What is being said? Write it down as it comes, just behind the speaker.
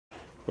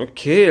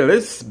Okay,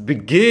 let's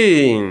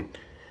begin.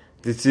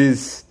 This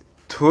is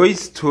Toy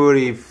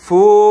Story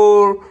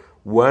 4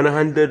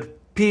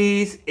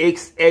 100-piece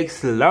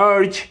XX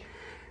large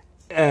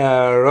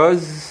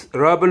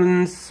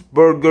Robin's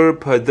Burger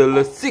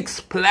Puzzle 6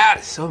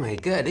 plus. Oh my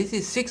god, this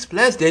is 6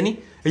 plus,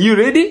 Danny. Are you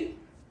ready?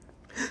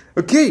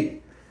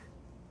 Okay.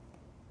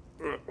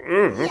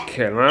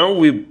 Okay, now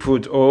we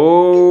put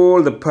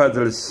all the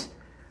puzzles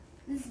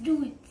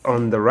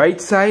on the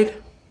right side.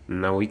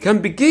 Now we can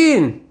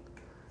begin.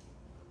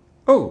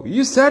 Oh,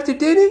 you started,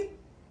 Danny?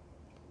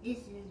 This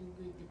is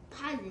with the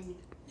puzzle.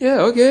 Yeah,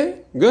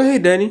 okay. Go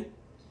ahead, Danny.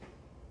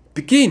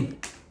 Begin.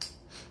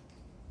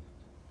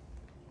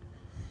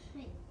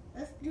 Wait,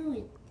 let's do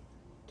it.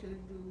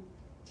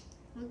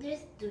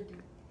 Let's do it.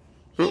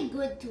 Hey, go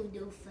to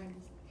the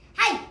funny.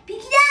 Hey,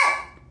 pick it up!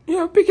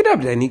 Yeah, pick it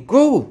up, Danny.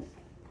 Go.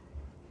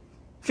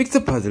 Fix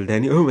the puzzle,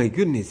 Danny. Oh my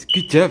goodness.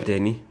 Good job,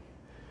 Danny.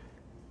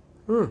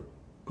 Who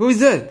is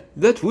that?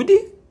 Is that Woody?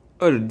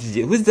 Or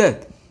DJ? Who's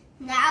that?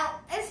 Now,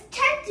 it's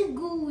time to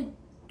go with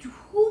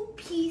 2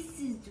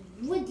 pieces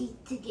of Woody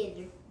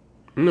together.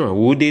 No,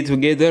 Woody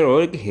together.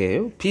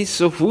 Okay.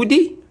 Piece of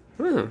Woody?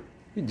 Good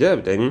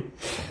job, Danny.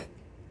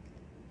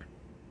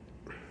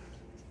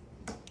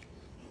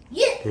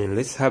 Yeah. And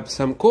let's have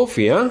some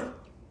coffee, huh?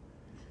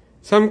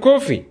 Some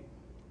coffee.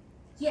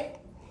 Yeah.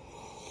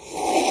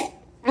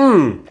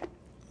 Mmm.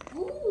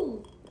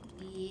 Ooh.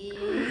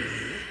 Yeah.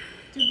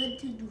 Too good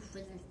to do for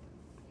this.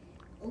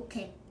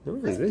 Okay. Oh,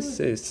 this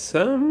is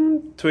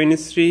Psalm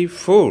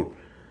 23:4.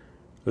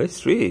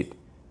 Let's read.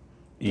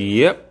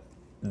 Yep.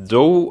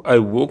 Though I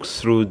walk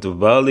through the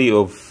valley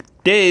of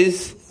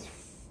death,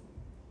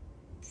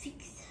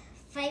 6,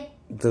 5.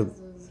 the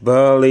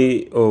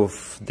valley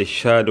of the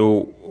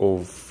shadow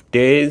of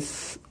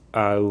death,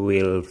 I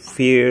will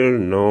fear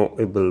no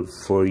evil,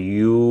 for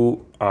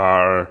you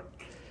are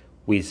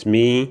with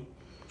me.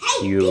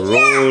 Hey, Your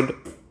rod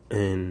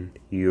and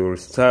your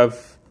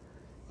staff,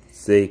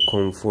 they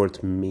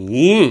comfort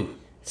me.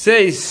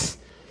 Says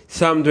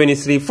Psalm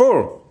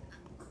 23:4.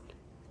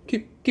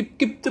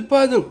 Keep the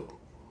puzzle.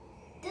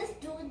 Let's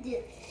do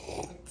this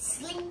with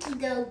Slinky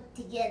Dog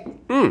together.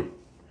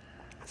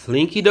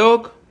 Slinky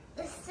Dog.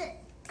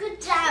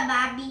 Good job,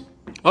 Bobby.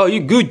 Oh,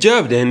 you good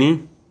job,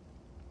 Danny.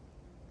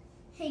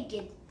 Hey,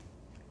 good.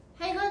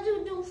 How going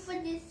to do for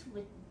this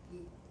with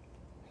this?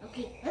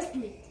 Okay, let's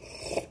do it.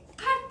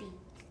 Happy.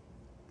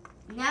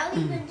 Now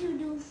we're going to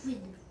do for this.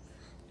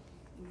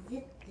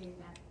 Is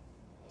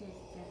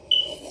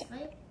it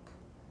right?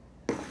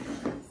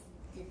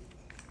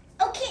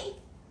 Okay,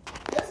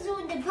 let's do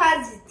the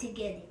puzzle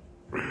together.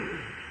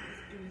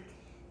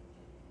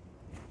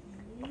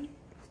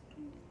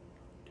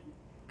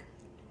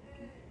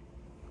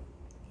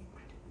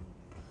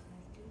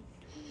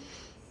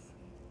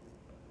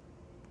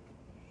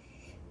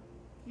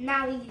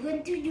 Now we're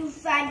going to do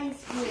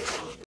Friday's food.